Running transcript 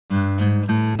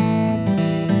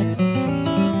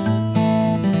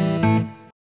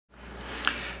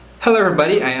Hello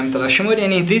everybody, I am Tadashi Mori,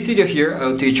 and in this video here I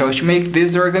will teach how to make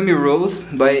this origami rose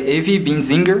by Evi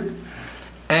Binzinger.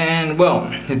 And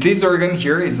well, this origami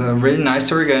here is a really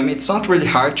nice origami. It's not really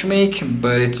hard to make,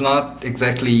 but it's not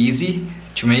exactly easy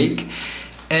to make.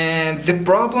 And the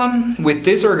problem with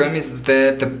this origami is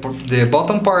that the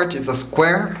bottom part is a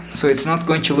square, so it's not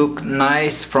going to look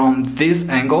nice from this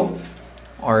angle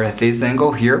or this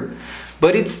angle here.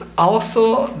 But it's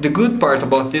also the good part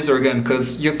about this origami,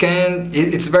 because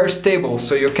it's very stable,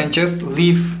 so you can just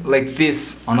leave like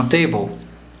this on a table,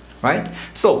 right?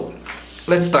 So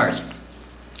let's start.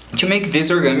 To make this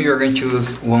origami, you're going to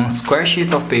use one square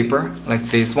sheet of paper like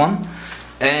this one,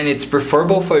 and it's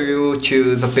preferable for you to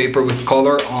use a paper with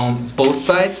color on both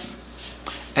sides.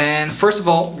 And first of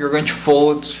all, you're going to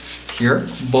fold here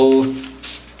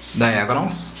both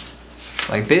diagonals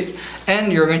like this,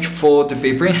 and you're going to fold the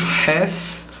paper in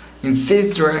half in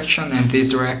this direction and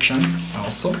this direction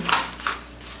also.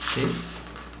 Okay,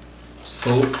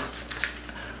 so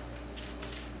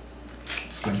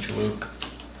it's going to look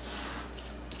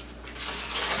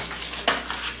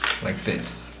like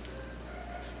this.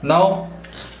 Now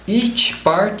each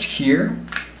part here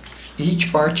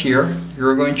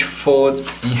you're going to fold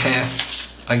in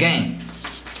half again.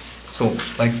 So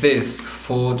like this,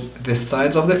 fold the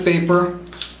sides of the paper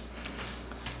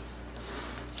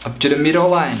up to the middle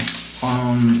line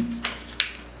on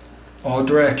all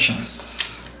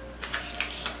directions.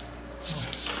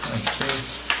 Like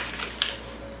this.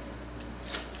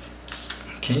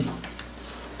 Okay.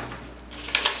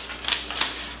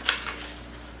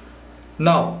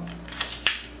 Now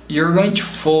you're going to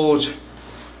fold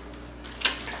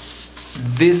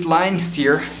these lines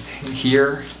here, and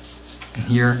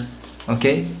here,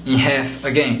 okay, in half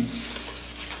again.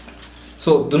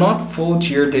 So do not fold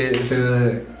here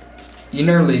the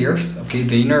inner layers, okay,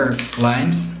 the inner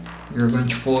lines. You're going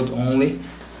to fold only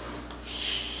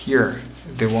here,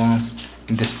 the ones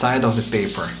in the side of the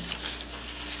paper.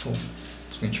 So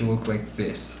it's going to look like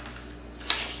this.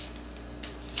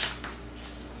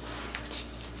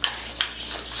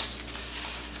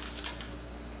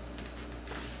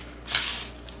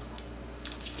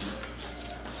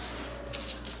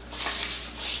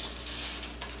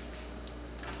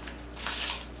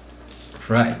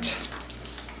 Right.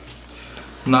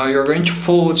 Now you're going to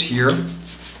fold here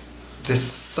the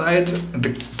side,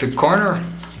 the corner,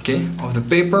 okay, of the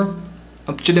paper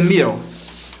up to the middle.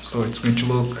 So it's going to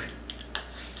look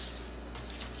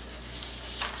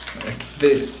like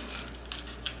this.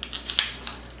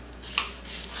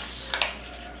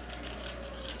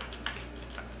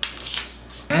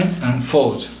 And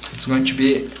unfold. This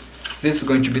is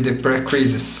going to be the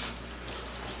pre-creases.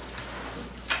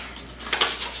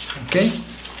 Okay,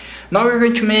 now we're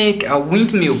going to make a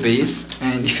windmill base,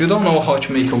 and if you don't know how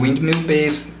to make a windmill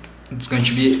base, it's going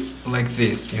to be like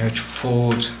this. You have to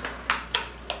fold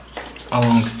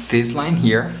along this line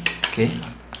here, okay,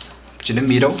 to the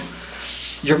middle.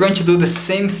 You're going to do the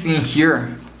same thing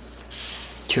here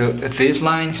to this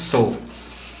line, so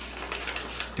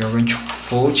you're going to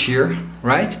fold here,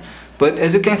 right? But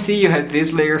as you can see, you have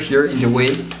this layer here in the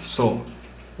way, so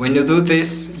when you do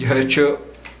this, you have to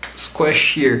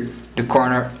squash here the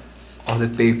corner of the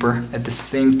paper at the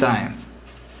same time.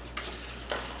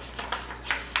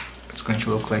 It's going to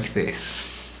look like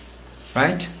this,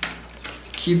 right?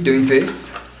 Keep doing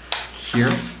this here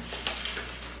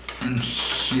and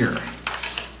here.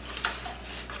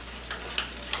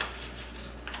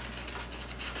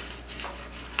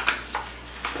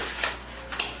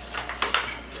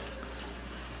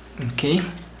 Okay,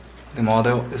 the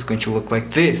model is going to look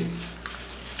like this.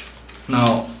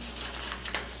 Now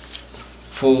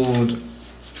fold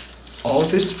all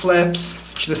these flaps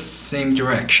to the same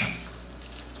direction,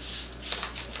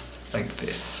 like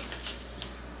this,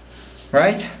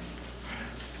 right?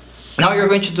 Now you're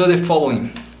going to do the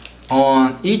following.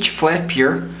 On each flap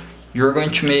here, you're going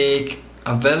to make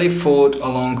a valley fold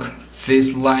along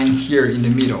this line here in the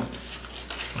middle,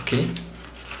 okay,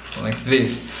 like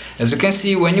this. As you can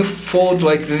see, when you fold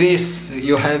like this,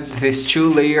 you have these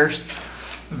two layers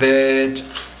that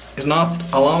is not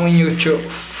allowing you to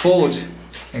fold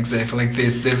exactly like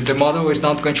this. The model is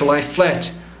not going to lie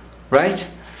flat, right?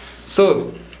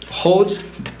 So hold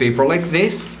the paper like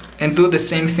this and do the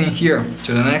same thing here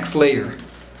to the next layer.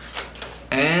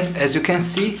 And as you can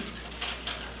see,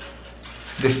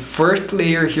 the first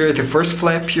layer here, the first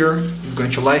flap here is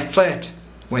going to lie flat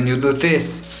when you do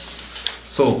this.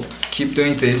 So keep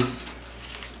doing this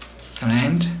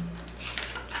and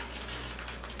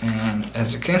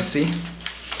as you can see,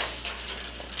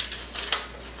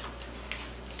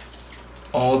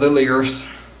 all the layers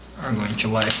are going to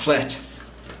lie flat.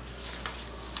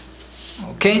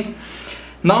 Okay,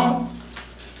 now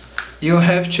you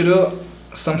have to do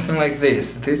something like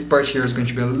this. This part here is going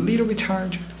to be a little bit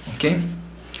hard. Okay,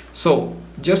 so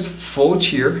just fold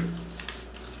here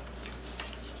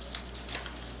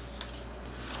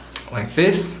like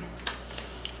this,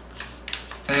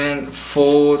 and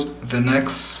fold the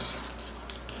next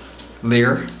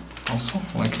layer also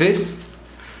like this,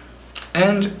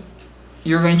 and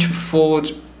you're going to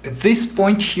fold this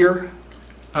point here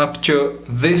up to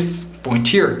this point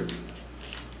here.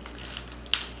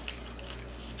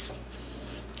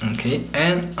 Okay,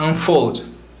 and unfold,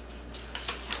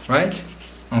 right?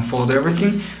 Unfold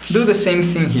everything. Do the same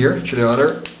thing here to the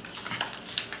other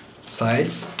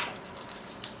sides.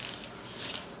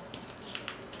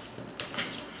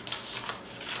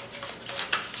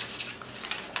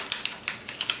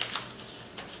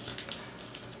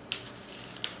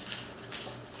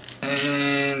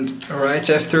 And right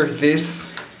after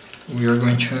this, we are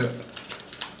going to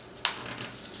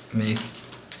make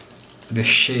the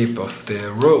shape of the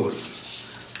rose,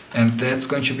 and that's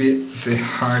going to be the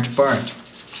hard part.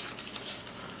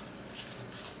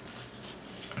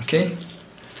 Okay,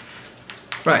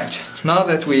 right, now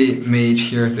that we made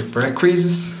here the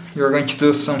pre-creases, you're going to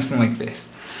do something like this.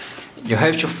 You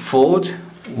have to fold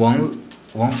one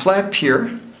flap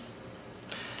here,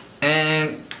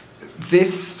 and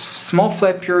this small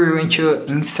flap here you're going to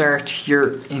insert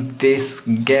here in this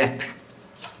gap.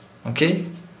 Okay,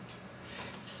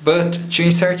 but to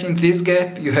insert in this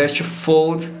gap you have to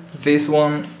fold this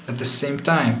one at the same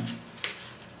time.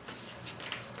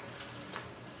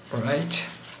 Alright,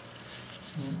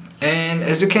 and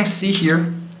as you can see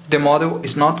here, the model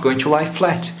is not going to lie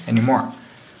flat anymore.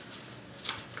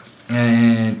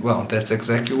 And well, that's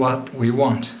exactly what we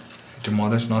want. The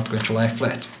model is not going to lie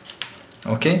flat.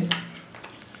 Okay,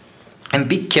 and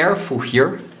be careful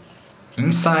here.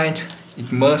 Inside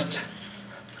it must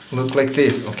look like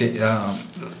this. Okay,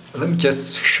 let me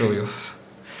just show you.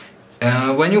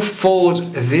 When you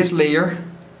fold this layer,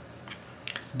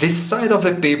 this side of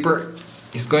the paper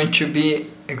is going to be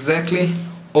exactly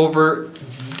over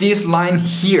this line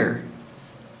here.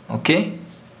 Okay,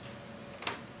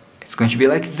 it's going to be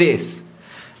like this,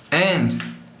 and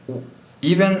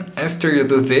even after you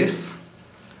do this,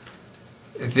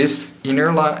 this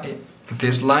inner line,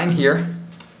 this line here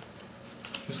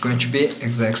is going to be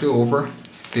exactly over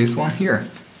this one here.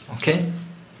 Okay,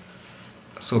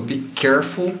 so be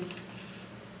careful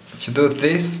to do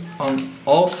this on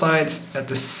all sides at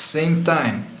the same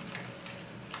time.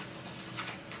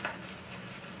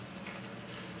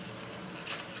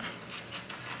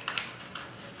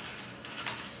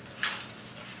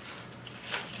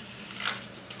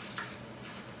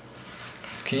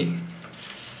 Okay,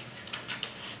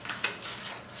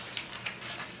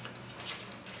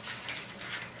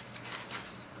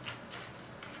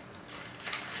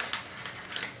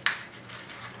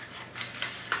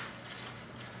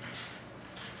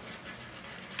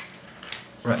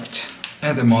 right,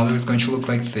 and the model is going to look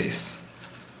like this.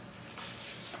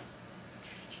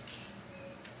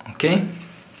 Okay,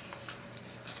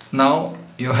 now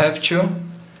you have to,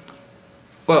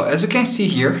 well, as you can see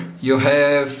here, you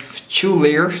have two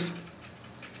layers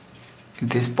in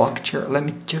this pocket here. Let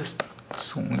me just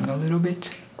zoom in a little bit.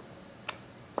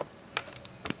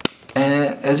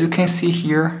 And as you can see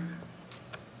here,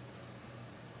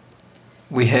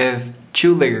 we have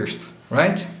two layers,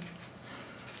 right?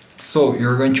 So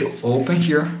you're going to open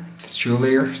here these two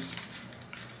layers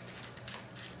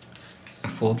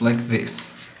and fold like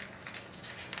this.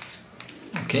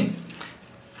 Okay,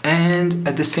 and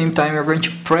at the same time you're going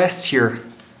to press here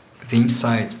the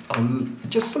inside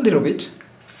just a little bit,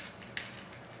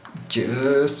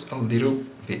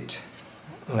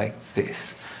 like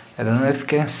this. I don't know if you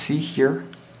can see here,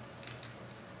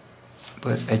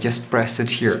 but I just pressed it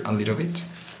here a little bit,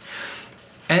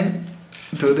 and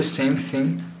do the same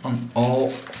thing on all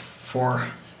four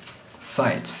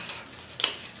sides.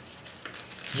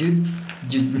 You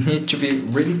need to be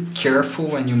really careful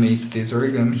when you make this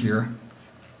origami here,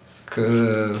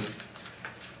 because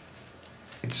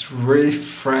it's really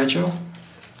fragile.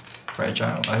 I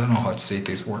don't know how to say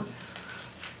this word,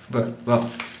 but well,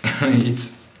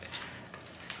 it's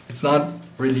not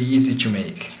really easy to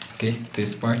make. Okay,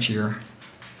 this part here,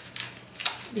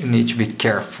 you need to be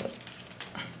careful.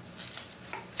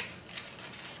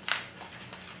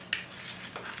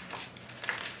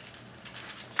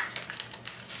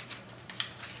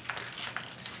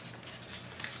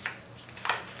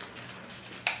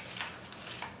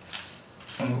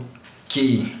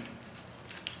 Okay,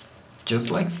 just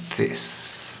like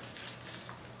this,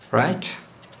 right?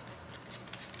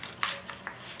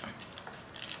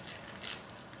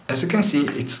 as you can see,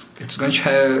 it's going to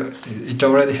have, it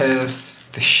already has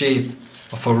the shape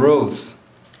of a rose.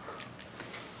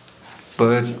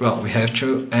 But well, we have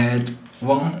to add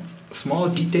one small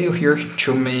detail here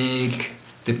to make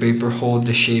the paper hold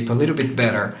the shape a little bit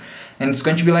better. And it's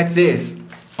going to be like this.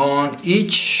 On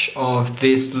each of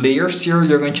these layers here,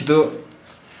 you're going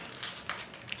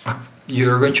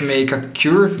to make a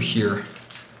curve here.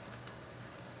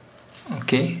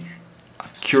 Okay, a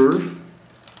curve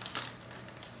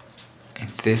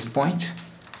at this point,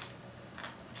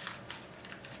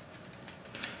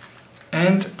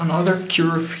 and another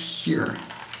curve here.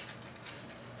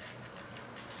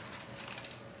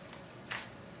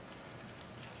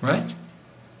 Right?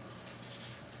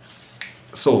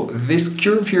 So this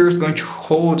curve here is going to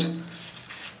hold,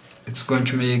 it's going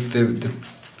to make the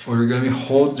origami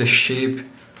hold the shape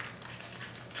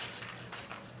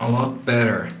a lot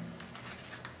better,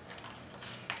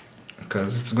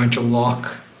 because it's going to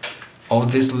lock all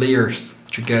these layers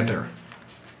together.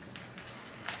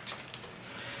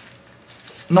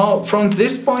 Now from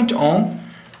this point on,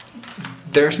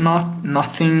 there's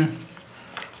nothing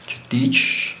to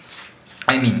teach.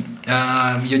 I mean,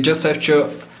 you just have to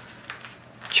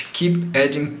keep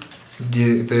adding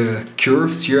the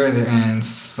curves here and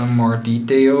some more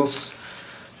details,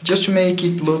 just to make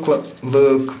it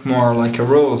look more like a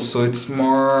rose. So it's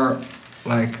more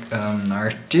like an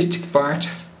artistic part.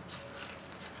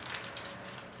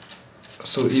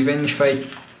 So even if I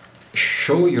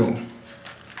show you,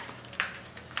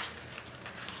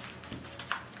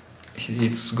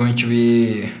 it's going to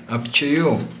be up to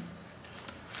you.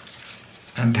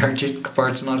 And the artistic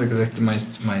part's not exactly my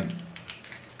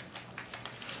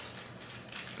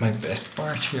best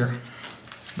part here.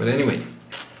 But anyway,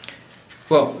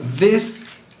 well, this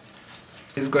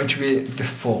is going to be the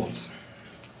folds,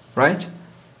 right?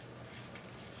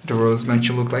 The rose is going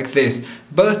to look like this,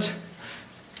 but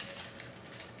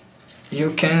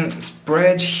you can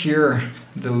spread here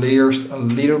the layers a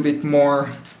little bit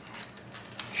more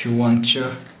if you want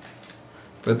to,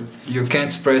 but you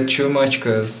can't spread too much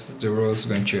because the rose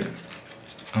is going to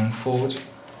unfold.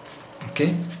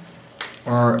 Okay,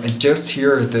 or adjust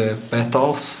here the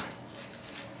petals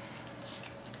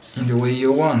in the way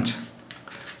you want.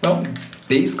 Well,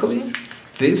 basically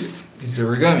this is the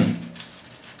origami.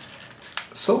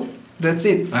 So that's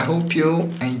it. I hope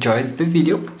you enjoyed the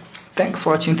video. Thanks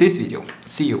for watching this video.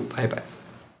 See you. Bye bye.